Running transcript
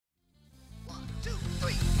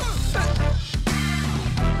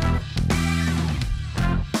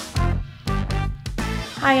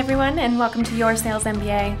Hi, everyone, and welcome to Your Sales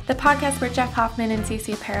MBA, the podcast where Jeff Hoffman and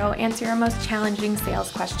CC Aparo answer your most challenging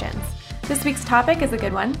sales questions. This week's topic is a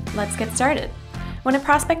good one. Let's get started. When a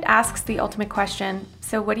prospect asks the ultimate question,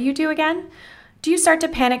 so what do you do again? Do you start to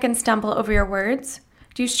panic and stumble over your words?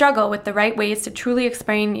 Do you struggle with the right ways to truly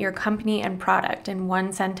explain your company and product in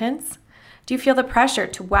one sentence? Do you feel the pressure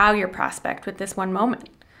to wow your prospect with this one moment?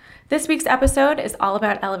 This week's episode is all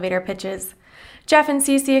about elevator pitches. Jeff and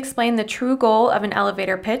CC explain the true goal of an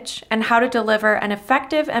elevator pitch and how to deliver an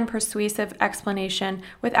effective and persuasive explanation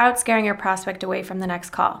without scaring your prospect away from the next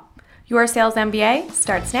call. Your Sales MBA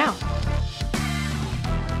starts now.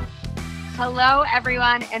 Hello,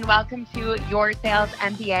 everyone, and welcome to Your Sales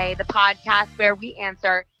MBA, the podcast where we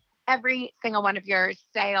answer every single one of your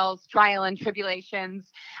sales trial and tribulations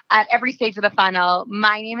at every stage of the funnel.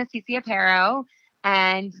 My name is CC Aparo,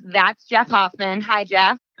 and that's Jeff Hoffman. Hi,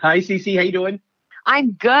 Jeff. Hi, CC. How you doing?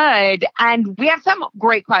 I'm good. And we have some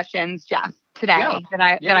great questions, Jeff, today that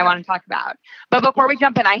I want to talk about. But before we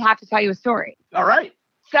jump in, I have to tell you a story. All right.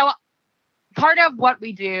 So part of what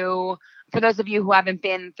we do, for those of you who haven't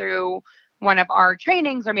been through one of our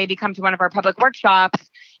trainings or maybe come to one of our public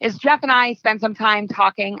workshops, is Jeff and I spend some time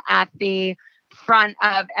talking at the front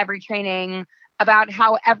of every training about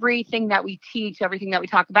how everything that we teach, everything that we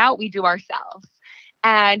talk about, we do ourselves.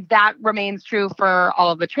 And that remains true for all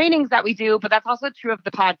of the trainings that we do, but that's also true of the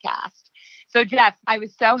podcast. So Jeff, I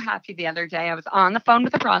was so happy the other day. I was on the phone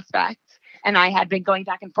with a prospect and I had been going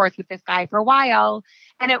back and forth with this guy for a while.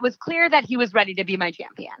 And it was clear that he was ready to be my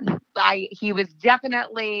champion. He was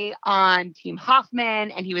definitely on Team Hoffman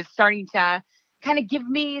and he was starting to kind of give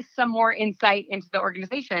me some more insight into the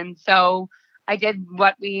organization. So I did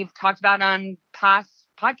what we've talked about on past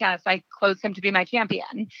podcasts. I closed him to be my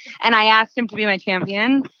champion. And I asked him to be my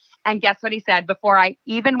champion. And guess what he said before I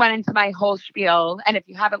even went into my whole spiel? And if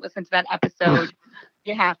you haven't listened to that episode,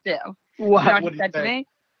 you have to. What? You know what he said to me?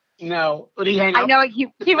 No. Did he hang up? I know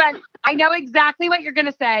he went, I know exactly what you're going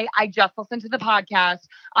to say. I just listened to the podcast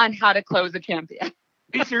on how to close a champion. Are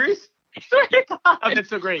you serious? I swear to God. Oh, that's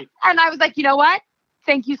so great. And I was like, you know what?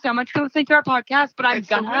 Thank you so much for listening to our podcast, but I'm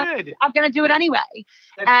gonna do it anyway.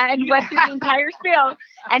 And went through the entire spiel,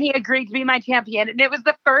 and he agreed to be my champion. And it was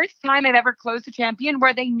the first time I've ever closed a champion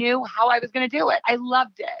where they knew how I was gonna do it. I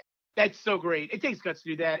loved it. That's so great. It takes guts to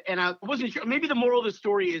do that. And I wasn't sure. Maybe the moral of the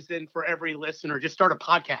story is then for every listener, just start a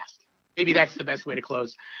podcast. Maybe that's the best way to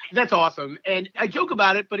close. That's awesome. And I joke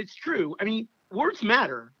about it, but it's true. I mean, words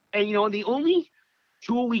matter. And the only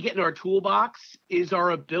tool we get in our toolbox is our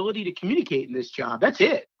ability to communicate in this job. That's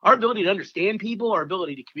it. Our ability to understand people, our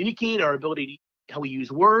ability to communicate, our ability to how we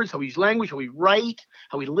use words, how we use language, how we write,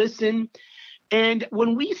 how we listen. And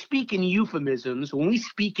when we speak in euphemisms, when we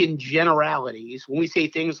speak in generalities, when we say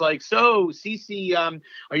things like, so, CC,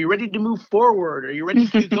 are you ready to move forward? Are you ready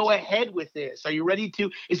to go ahead with this? Are you ready to,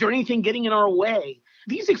 is there anything getting in our way?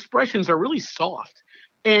 These expressions are really soft.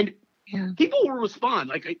 And people will respond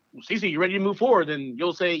like, CC, you ready to move forward? And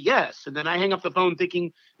you'll say yes. And then I hang up the phone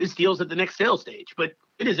thinking this deal's at the next sales stage, but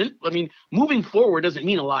it isn't. I mean, moving forward doesn't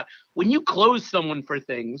mean a lot. When you close someone for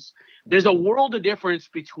things, there's a world of difference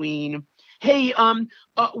between, hey,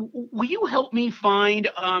 will you help me find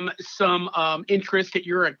some interest at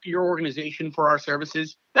your organization for our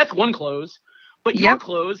services? That's one close. But your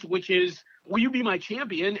close, which is, will you be my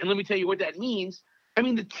champion? And let me tell you what that means. I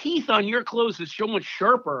mean, the teeth on your close is so much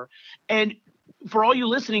sharper. And for all you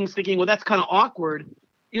listening, thinking, well, that's kind of awkward.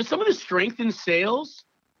 Some of the strength in sales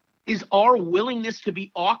is our willingness to be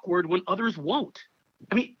awkward when others won't.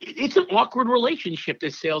 I mean, it's an awkward relationship,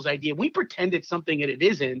 this sales idea. We pretend it's something that it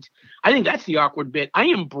isn't. I think that's the awkward bit. I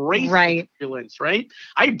embrace the turbulence, right?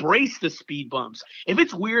 I embrace the speed bumps. If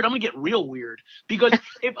it's weird, I'm going to get real weird. Because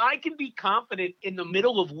if I can be confident in the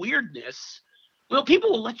middle of weirdness, well,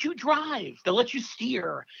 people will let you drive. They'll let you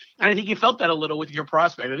steer. And I think you felt that a little with your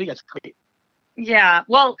prospect. I think that's great. Yeah.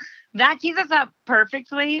 Well, that tees us up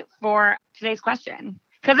perfectly for today's question.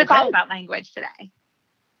 Because it's all about language today.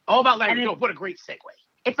 All about language. Oh, what a great segue.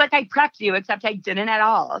 It's like I prepped you, except I didn't at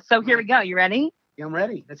all. So here we go. You ready? Yeah, I'm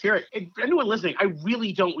ready. Let's hear it. Anyone listening, I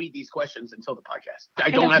really don't read these questions until the podcast. I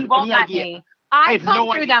don't have any idea. I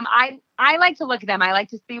comb through them. I like to look at them. I like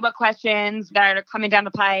to see what questions that are coming down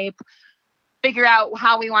the pipe, figure out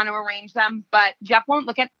how we want to arrange them. But Jeff won't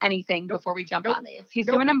look at anything before we jump on these. He's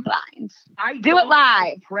doing them blind. I do it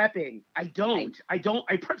live. Prepping. I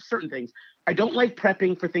prep certain things. I don't like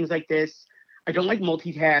prepping for things like this. I don't like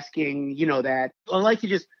multitasking. You know that. I like to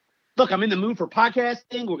just, look, I'm in the mood for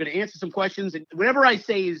podcasting. We're going to answer some questions. And whatever I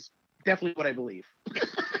say is definitely what I believe.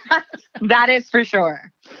 That is for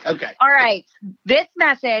sure. Okay. All right. This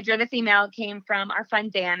message or this email came from our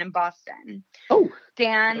friend Dan in Boston. Oh.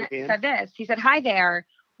 Dan said this. He said, "Hi there.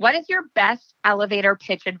 What is your best elevator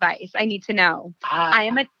pitch advice? I need to know. I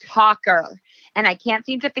am a talker, and I can't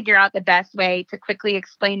seem to figure out the best way to quickly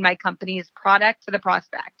explain my company's product to the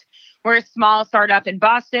prospect. We're a small startup in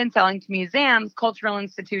Boston selling to museums, cultural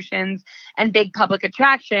institutions, and big public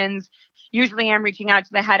attractions. Usually I'm reaching out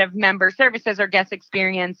to the head of member services or guest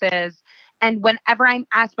experiences. And whenever I'm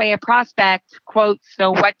asked by a prospect, quote, 'So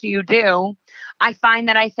what do you do?' I find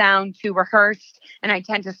that I sound too rehearsed and I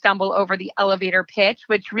tend to stumble over the elevator pitch,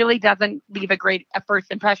 which really doesn't leave a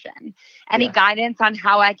first impression. Any guidance on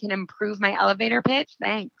how I can improve my elevator pitch?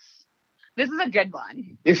 Thanks." This is a good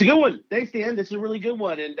one. It's a good one. Thanks, Dan. This is a really good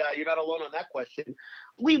one. And you're not alone on that question.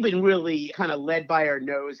 We've been really kind of led by our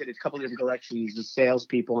nose in a couple of different directions as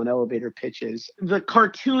salespeople and elevator pitches. The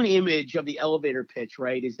cartoon image of the elevator pitch,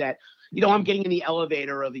 right, is that, I'm getting in the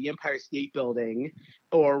elevator of the Empire State Building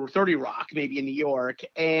or 30 Rock, maybe in New York,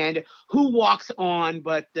 and who walks on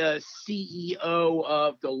but the CEO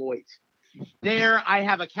of Deloitte? There, I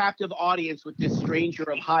have a captive audience with this stranger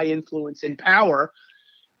of high influence and power.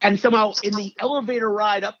 And somehow in the elevator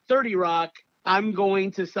ride up 30 Rock, I'm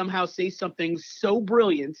going to somehow say something so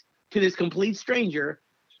brilliant to this complete stranger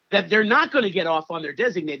that they're not going to get off on their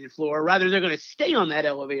designated floor. Rather, they're going to stay on that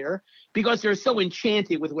elevator because they're so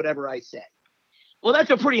enchanted with whatever I say. Well, that's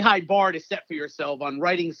a pretty high bar to set for yourself on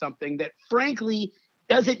writing something that, frankly,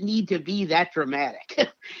 doesn't need to be that dramatic.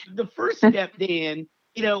 The first step, Dan,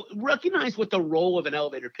 recognize what the role of an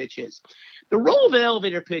elevator pitch is. The role of an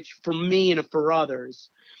elevator pitch for me and for others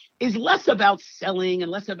is less about selling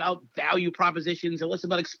and less about value propositions and less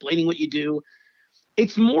about explaining what you do.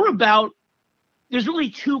 It's more about, there's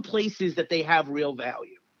really two places that they have real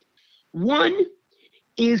value. One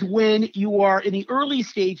is when you are in the early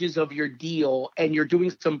stages of your deal and you're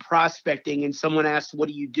doing some prospecting and someone asks, "What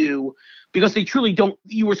do you do?" Because they truly don't,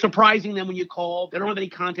 you were surprising them when you called. They don't have any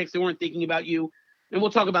context. They weren't thinking about you. And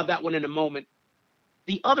we'll talk about that one in a moment.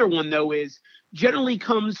 The other one, though, is generally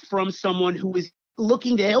comes from someone who is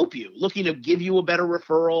looking to help you, looking to give you a better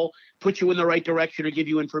referral, put you in the right direction, or give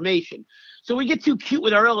you information. So we get too cute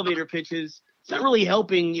with our elevator pitches. It's not really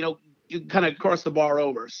helping, you kind of cross the bar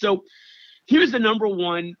over. So here's the number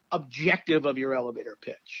one objective of your elevator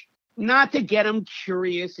pitch. Not to get them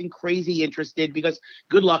curious and crazy interested, because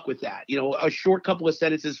good luck with that. A short couple of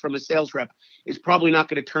sentences from a sales rep is probably not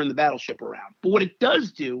going to turn the battleship around. But what it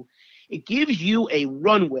does do, it gives you a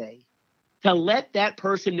runway to let that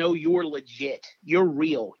person know you're legit, you're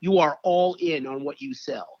real, you are all in on what you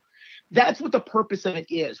sell. That's what the purpose of it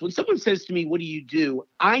is. When someone says to me, "What do you do?"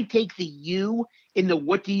 I take the you in the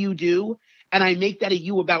 "what do you do?" and I make that a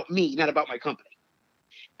you about me, not about my company.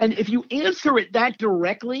 And if you answer it that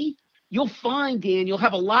directly, you'll find, Dan, you'll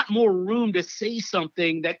have a lot more room to say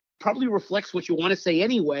something that probably reflects what you want to say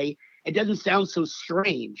anyway. It doesn't sound so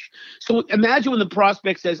strange. So imagine when the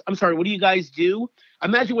prospect says, "I'm sorry, what do you guys do?"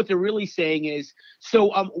 Imagine what they're really saying is, "So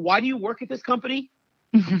why do you work at this company?"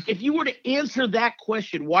 If you were to answer that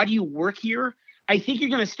question, "Why do you work here?" I think you're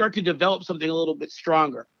going to start to develop something a little bit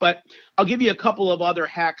stronger. But I'll give you a couple of other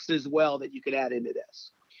hacks as well that you could add into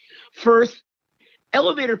this. First,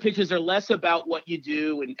 elevator pitches are less about what you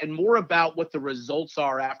do and more about what the results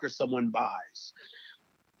are after someone buys.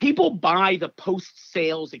 People buy the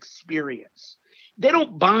post-sales experience. They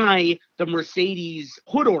don't buy the Mercedes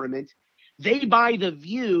hood ornament. They buy the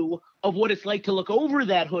view of what it's like to look over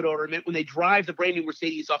that hood ornament when they drive the brand new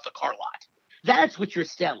Mercedes off the car lot. That's what you're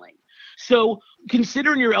selling. So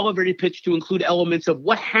consider in your elevator pitch to include elements of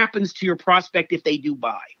what happens to your prospect if they do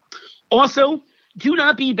buy. Also, do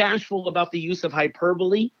not be bashful about the use of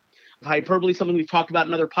hyperbole. Hyperbole is something we've talked about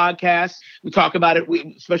in other podcasts. We talk about it,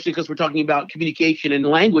 especially because we're talking about communication and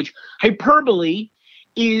language. Hyperbole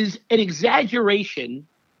is an exaggeration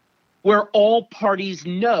where all parties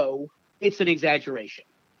know it's an exaggeration.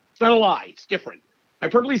 It's not a lie. It's different.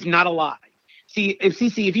 Hyperbole is not a lie. See,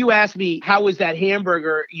 if you ask me, "How was that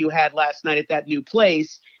hamburger you had last night at that new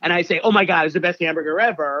place?" and I say, "Oh my God, it's the best hamburger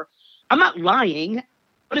ever," I'm not lying,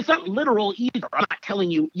 but it's not literal either. I'm not telling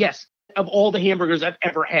you, "Yes, of all the hamburgers I've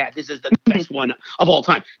ever had, this is the best one of all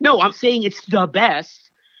time." No, I'm saying it's the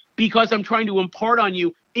best because I'm trying to impart on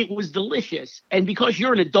you it was delicious. And because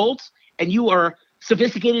you're an adult and you are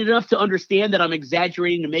sophisticated enough to understand that I'm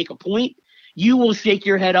exaggerating to make a point, you will shake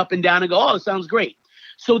your head up and down and go, "Oh, it sounds great."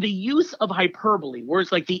 So the use of hyperbole,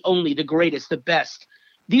 words like the only, the greatest, the best,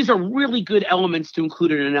 these are really good elements to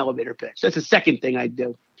include in an elevator pitch. That's the second thing I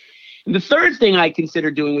do. And the third thing I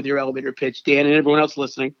consider doing with your elevator pitch, Dan, and everyone else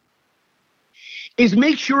listening, is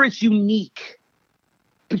make sure it's unique,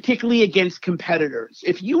 particularly against competitors.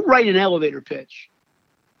 If you write an elevator pitch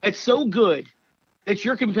that's so good that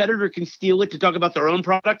your competitor can steal it to talk about their own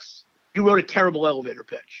products, you wrote a terrible elevator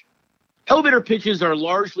pitch. Elevator pitches are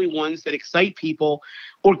largely ones that excite people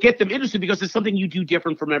or get them interested because it's something you do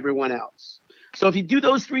different from everyone else. So if you do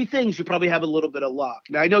those three things, you probably have a little bit of luck.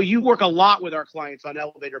 Now, I know you work a lot with our clients on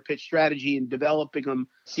elevator pitch strategy and developing them.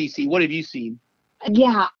 CC, what have you seen?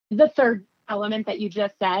 Yeah, the third element that you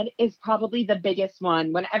just said is probably the biggest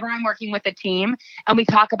one. Whenever I'm working with a team and we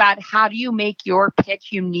talk about how do you make your pitch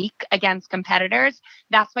unique against competitors,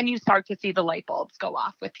 that's when you start to see the light bulbs go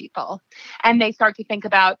off with people. And they start to think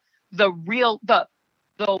about the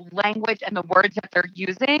language and the words that they're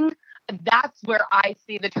using. That's where I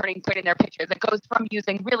see the turning point in their pitches. It goes from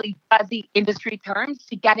using really fuzzy industry terms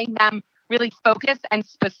to getting them really focused and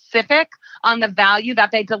specific on the value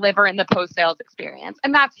that they deliver in the post-sales experience.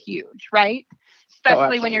 And that's huge, right?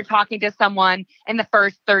 Especially when you're talking to someone in the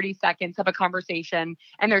first 30 seconds of a conversation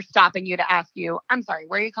and they're stopping you to ask you, I'm sorry,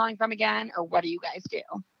 where are you calling from again? Or what do you guys do?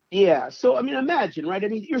 Yeah. So, I mean, imagine, right? I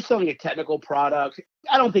mean, you're selling a technical product.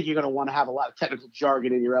 I don't think you're going to want to have a lot of technical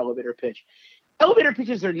jargon in your elevator pitch. Elevator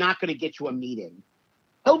pitches are not going to get you a meeting.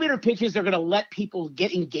 Elevator pitches are going to let people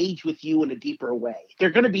get engaged with you in a deeper way. They're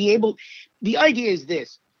going to be able, the idea is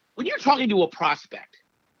this, when you're talking to a prospect,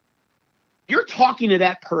 you're talking to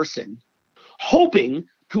that person, hoping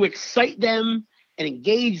to excite them and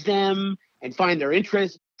engage them and find their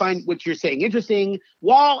interest, find what you're saying interesting,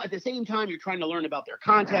 while at the same time you're trying to learn about their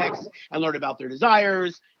context and learn about their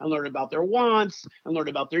desires and learn about their wants and learn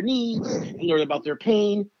about their needs and learn about their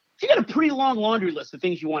pain. So you got a pretty long laundry list of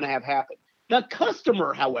things you want to have happen. The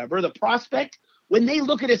customer, however, the prospect, when they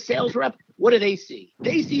look at a sales rep, what do they see?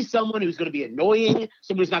 They see someone who's going to be annoying,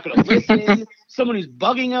 someone who's not going to listen, someone who's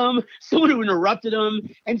bugging them, someone who interrupted them,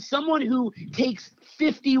 and someone who takes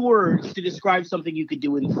 50 words to describe something you could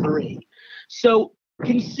do in 3. So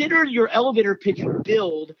consider your elevator pitch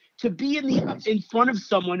build to be in front of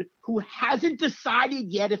someone who hasn't decided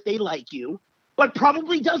yet if they like you, but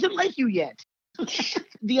probably doesn't like you yet.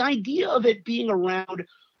 The idea of it being around,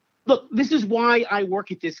 look, this is why I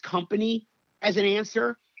work at this company as an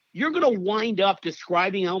answer. You're going to wind up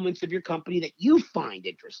describing elements of your company that you find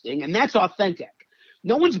interesting, and that's authentic.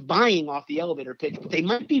 No one's buying off the elevator pitch, but they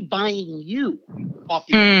might be buying you off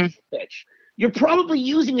the elevator pitch. You're probably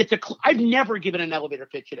using it to, I've never given an elevator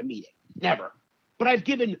pitch at a meeting, never. But I've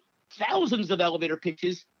given thousands of elevator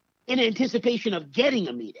pitches in anticipation of getting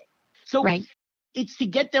a meeting. So it's to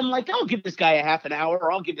get them like, I'll give this guy a half an hour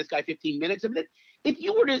or I'll give this guy 15 minutes. I mean, if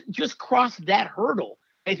you were to just cross that hurdle,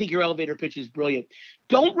 I think your elevator pitch is brilliant.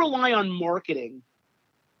 Don't rely on marketing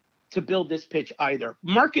to build this pitch either.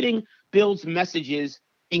 Marketing builds messages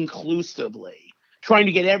inclusively, trying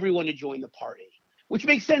to get everyone to join the party, which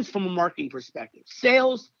makes sense from a marketing perspective.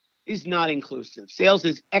 Sales is not inclusive. Sales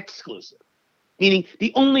is exclusive, meaning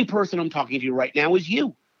the only person I'm talking to right now is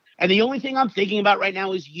you. And the only thing I'm thinking about right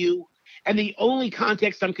now is you. And the only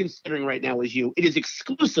context I'm considering right now is you. It is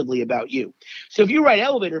exclusively about you. So if you write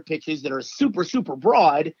elevator pitches that are super, super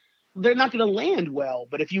broad, they're not going to land well.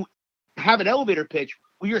 But if you have an elevator pitch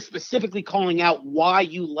where you're specifically calling out why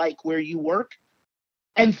you like where you work,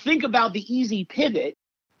 and think about the easy pivot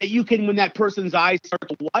that you can, when that person's eyes start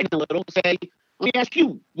to widen a little, say, let me ask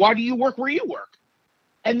you, why do you work where you work?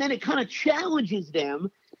 And then it kind of challenges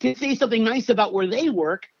them to say something nice about where they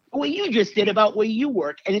work, the way you just did about where you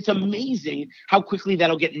work. And it's amazing how quickly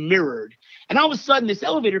that'll get mirrored. And all of a sudden, this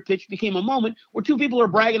elevator pitch became a moment where two people are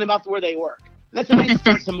bragging about where they work. And that's a nice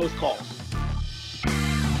start to most calls.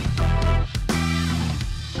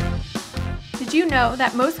 Did you know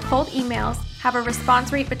that most cold emails have a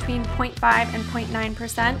response rate between 0.5 and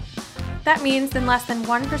 0.9%? That means in less than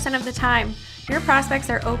 1% of the time, your prospects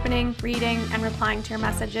are opening, reading, and replying to your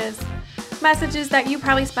messages. Messages that you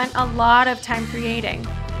probably spent a lot of time creating.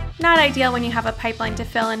 Not ideal when you have a pipeline to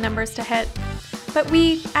fill and numbers to hit. But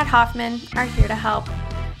we at Hoffman are here to help.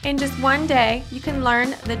 In just one day, you can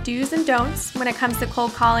learn the do's and don'ts when it comes to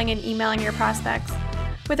cold calling and emailing your prospects.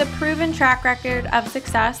 With a proven track record of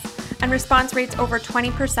success and response rates over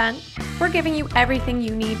 20%, we're giving you everything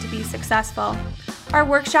you need to be successful. Our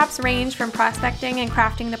workshops range from prospecting and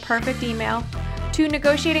crafting the perfect email, to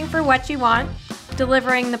negotiating for what you want,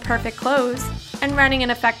 delivering the perfect close, and running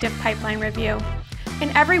an effective pipeline review. In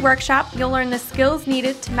every workshop, you'll learn the skills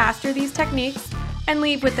needed to master these techniques and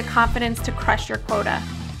leave with the confidence to crush your quota.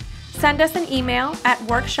 Send us an email at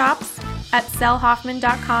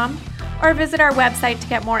workshops@sellhoffman.com or visit our website to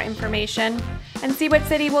get more information and see what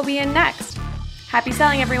city we'll be in next. Happy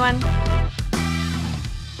selling, everyone.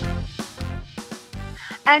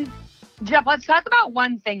 And Jeff, let's talk about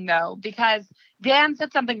one thing though, because Dan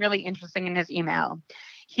said something really interesting in his email.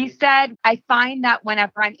 He said, I find that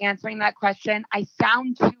whenever I'm answering that question, I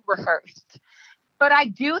sound too rehearsed. But I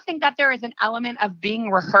do think that there is an element of being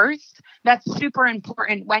rehearsed that's super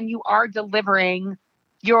important when you are delivering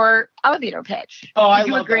your elevator pitch. Oh, I Do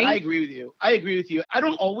you love agree? that. I agree with you. I agree with you. I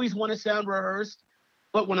don't always want to sound rehearsed,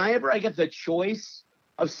 but whenever I get the choice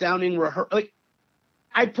of sounding rehearsed, like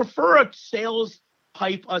I prefer a sales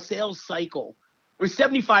cycle where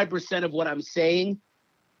 75% of what I'm saying,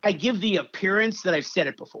 I give the appearance that I've said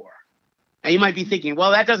it before. Now you might be thinking, well,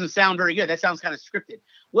 that doesn't sound very good. That sounds kind of scripted.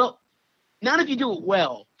 Well, not if you do it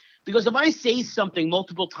well, because if I say something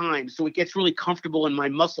multiple times so it gets really comfortable in my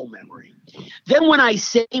muscle memory, then when I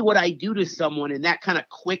say what I do to someone in that kind of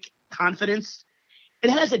quick confidence, it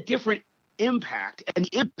has a different impact. And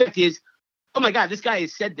the impact is, oh my God, this guy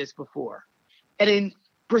has said this before. And in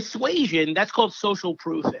persuasion, that's called social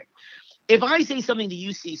proofing. If I say something to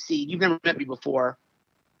UCC, you've never met me before,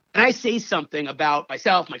 and I say something about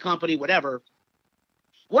myself, my company, whatever,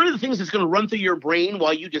 one of the things that's going to run through your brain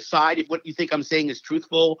while you decide if what you think I'm saying is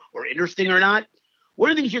truthful or interesting or not, one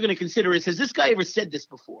of the things you're going to consider is, has this guy ever said this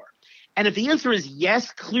before? And if the answer is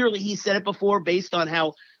yes, clearly he said it before based on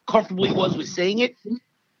how comfortable he was with saying it,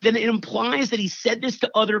 then it implies that he said this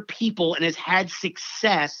to other people and has had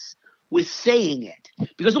success with saying it.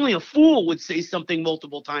 Because only a fool would say something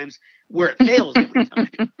multiple times where it fails every time.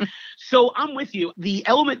 So I'm with you. The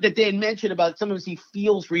element that Dan mentioned about sometimes he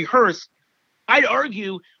feels rehearsed, I'd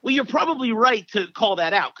argue, well, you're probably right to call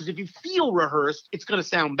that out, because if you feel rehearsed, it's going to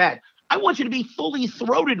sound bad. I want you to be fully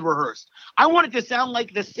throated rehearsed. I want it to sound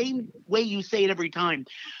like the same way you say it every time.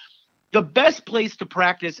 The best place to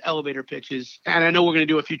practice elevator pitches, and I know we're going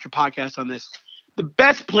to do a future podcast on this, the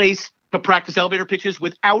best place to practice elevator pitches,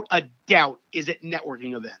 without a doubt, is at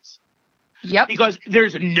networking events. Yep. Because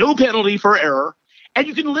there's no penalty for error, and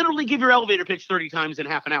you can literally give your elevator pitch 30 times in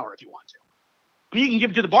half an hour if you want to. I mean, you can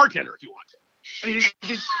give it to the bartender if you want to. I mean,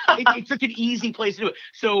 it's such an easy place to do it.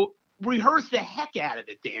 So rehearse the heck out of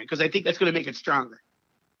it, Dan, because I think that's going to make it stronger.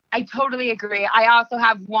 I totally agree. I also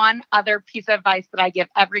have one other piece of advice that I give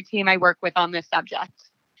every team I work with on this subject.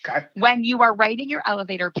 Okay. When you are writing your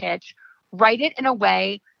elevator pitch, write it in a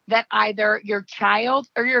way that either your child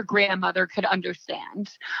or your grandmother could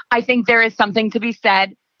understand. I think there is something to be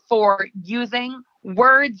said for using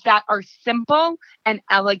words that are simple and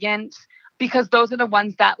elegant, because those are the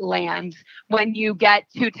ones that land. When you get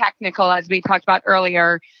too technical, as we talked about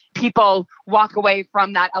earlier, people walk away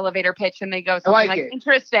from that elevator pitch and they go something like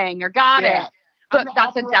interesting or got it. But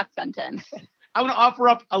that's a death sentence. I want to offer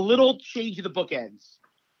up a little change of the bookends.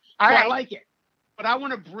 All right. I like it. But I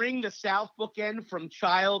want to bring the South bookend from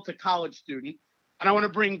child to college student. And I want to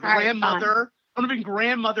bring grandmother. I want to bring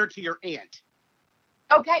grandmother to your aunt.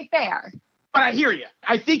 Okay, fair. But I hear you.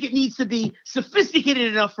 I think it needs to be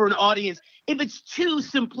sophisticated enough for an audience. If it's too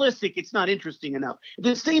simplistic, it's not interesting enough. At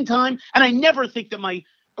the same time, and I never think that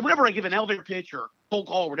whenever I give an elevator pitch or cold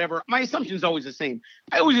call or whatever, my assumption is always the same.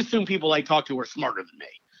 I always assume people I talk to are smarter than me.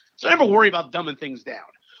 So I never worry about dumbing things down.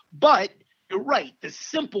 But you're right. The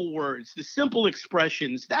simple words, the simple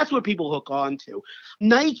expressions, that's what people hook on to.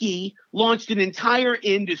 Nike launched an entire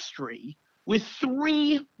industry with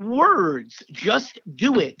 3 words: just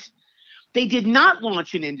do it. They did not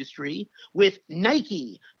launch an industry with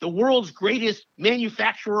Nike, the world's greatest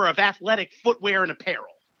manufacturer of athletic footwear and apparel.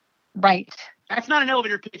 Right. That's not an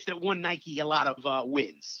elevator pitch that won Nike a lot of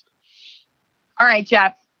wins. All right,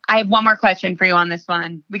 Jeff, I have one more question for you on this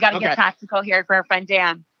one. We got to get tactical here for our friend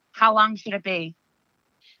Dan. How long should it be?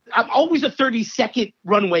 I'm always a 30-second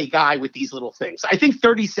runway guy with these little things. I think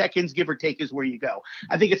 30 seconds, give or take, is where you go.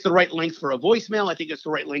 I think it's the right length for a voicemail. I think it's the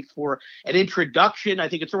right length for an introduction. I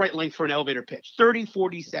think it's the right length for an elevator pitch. 30,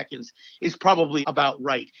 40 seconds is probably about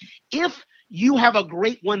right. If you have a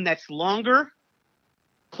great one that's longer,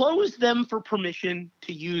 close them for permission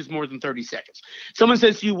to use more than 30 seconds. Someone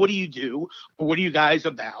says to you, what do you do? Or what are you guys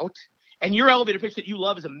about? And your elevator pitch that you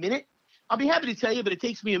love is a minute. I'll be happy to tell you, but it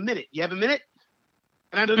takes me a minute. You have a minute?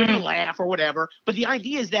 And I don't know, laugh or whatever. But the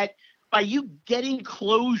idea is that by you getting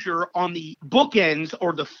closure on the bookends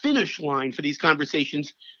or the finish line for these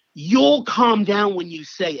conversations, you'll calm down when you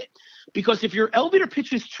say it. Because if your elevator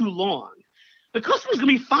pitch is too long, the customer's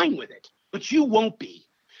going to be fine with it, but you won't be.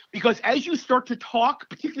 Because as you start to talk,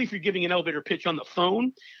 particularly if you're giving an elevator pitch on the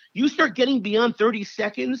phone, you start getting beyond 30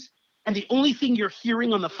 seconds, and the only thing you're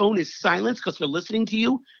hearing on the phone is silence because they're listening to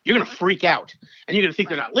you, you're going to freak out. And you're going to think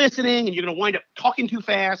they're not listening, and you're going to wind up talking too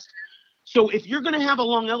fast. So if you're going to have a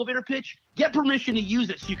long elevator pitch, get permission to use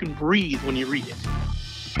it so you can breathe when you read it.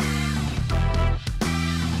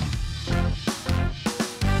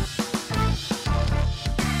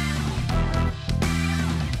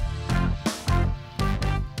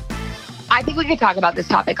 think we could talk about this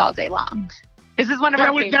topic all day long. This is one of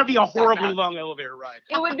our That'd be a horribly long elevator ride.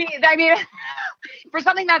 It would be, I mean, for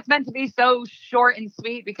something that's meant to be so short and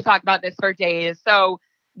sweet, we could talk about this for days. So,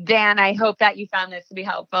 Dan, I hope that you found this to be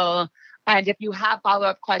helpful. And if you have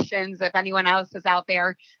follow-up questions, if anyone else is out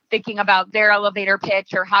there thinking about their elevator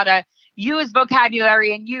pitch or how to use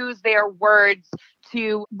vocabulary and use their words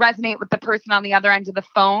to resonate with the person on the other end of the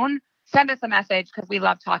phone, send us a message because we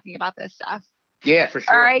love talking about this stuff. Yeah, for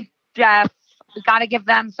sure. All right, Jeff, we got to give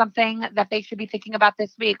them something that they should be thinking about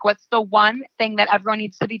this week. What's the one thing that everyone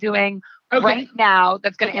needs to be doing right now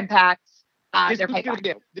that's going to impact their pipeline?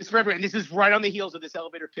 This is for everyone. This is right on the heels of this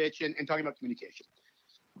elevator pitch and talking about communication.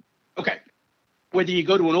 Okay. Whether you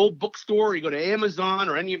go to an old bookstore, or you go to Amazon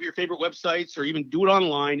or any of your favorite websites, or even do it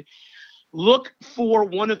online, look for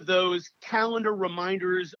one of those calendar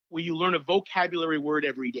reminders where you learn a vocabulary word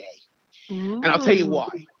every day. And I'll tell you why.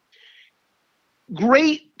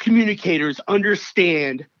 Great communicators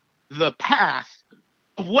understand the path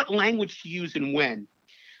of what language to use and when.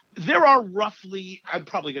 There are roughly, I'm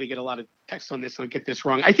probably going to get a lot of text on this and I'll get this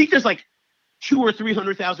wrong. I think there's like 200,000 or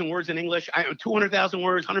 300,000 words in English. 200,000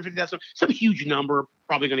 words, 150,000, some huge number.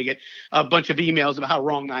 Probably going to get a bunch of emails about how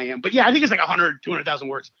wrong I am. But yeah, I think it's like 100, 200,000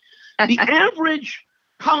 words. The average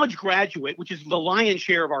college graduate, which is the lion's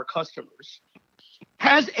share of our customers,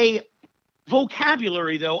 has a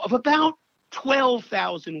vocabulary, though, of about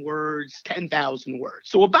 12,000 words, 10,000 words.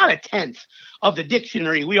 So about a tenth of the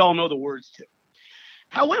dictionary we all know the words to.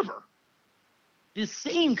 However, this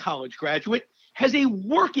same college graduate has a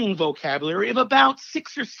working vocabulary of about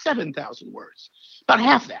 6,000 or 7,000 words, about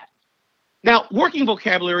half that. Now, working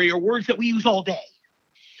vocabulary are words that we use all day.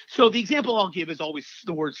 So the example I'll give is always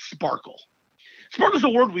the word sparkle. Sparkle is a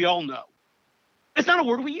word we all know. It's not a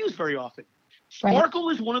word we use very often. Sparkle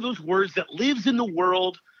is one of those words that lives in the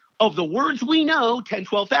world of the words we know, 10,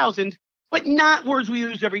 12,000, but not words we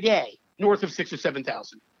use every day, north of 6,000 or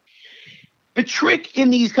 7,000. The trick in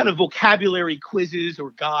these kind of vocabulary quizzes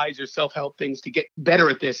or guides or self-help things to get better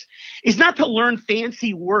at this is not to learn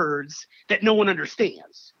fancy words that no one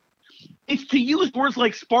understands. It's to use words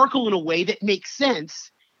like sparkle in a way that makes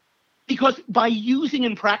sense, because by using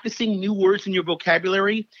and practicing new words in your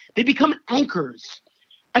vocabulary, they become anchors.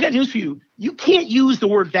 I got news for you. You can't use the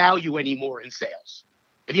word value anymore in sales.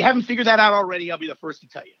 If you haven't figured that out already, I'll be the first to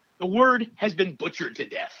tell you. The word has been butchered to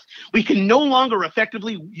death. We can no longer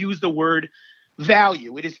effectively use the word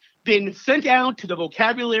value. It has been sent out to the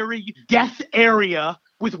vocabulary death area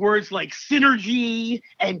with words like synergy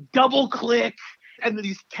and double click and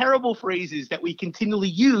these terrible phrases that we continually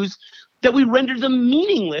use that we render them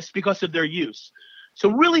meaningless because of their use. So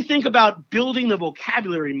really think about building the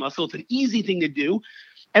vocabulary muscle. It's an easy thing to do.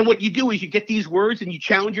 And what you do is you get these words and you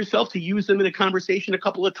challenge yourself to use them in a conversation a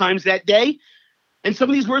couple of times that day. And some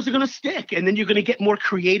of these words are going to stick, and then you're going to get more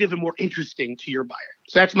creative and more interesting to your buyer.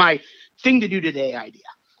 So that's my thing to do today idea.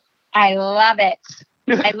 I love it.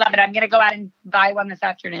 I love it. I'm going to go out and buy one this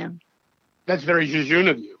afternoon. That's very Jejune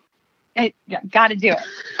of you. Got to do it.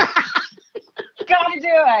 Got to do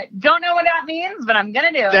it. Don't know what that means, but I'm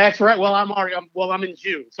going to do it. That's right. Well, I'm in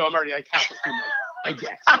June, so I'm already, I count for 2 months. I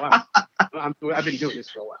guess. So I've been doing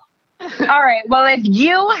this for a while. All right. Well, if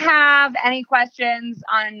you have any questions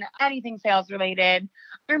on anything sales related,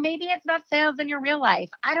 or maybe it's not sales in your real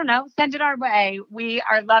life, I don't know, send it our way. We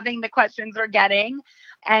are loving the questions we're getting,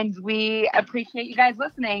 and we appreciate you guys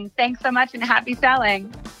listening. Thanks so much, and happy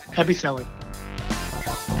selling. Happy selling.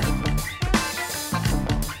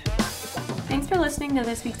 Thanks for listening to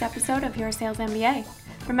this week's episode of Your Sales MBA.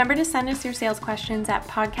 Remember to send us your sales questions at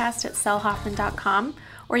podcast@sellhoffman.com,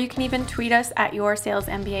 or you can even tweet us at Your Sales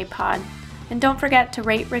MBA Pod. And don't forget to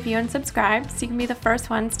rate, review, and subscribe so you can be the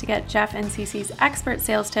first ones to get Jeff and Cece's expert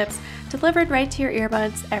sales tips delivered right to your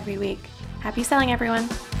earbuds every week. Happy selling, everyone.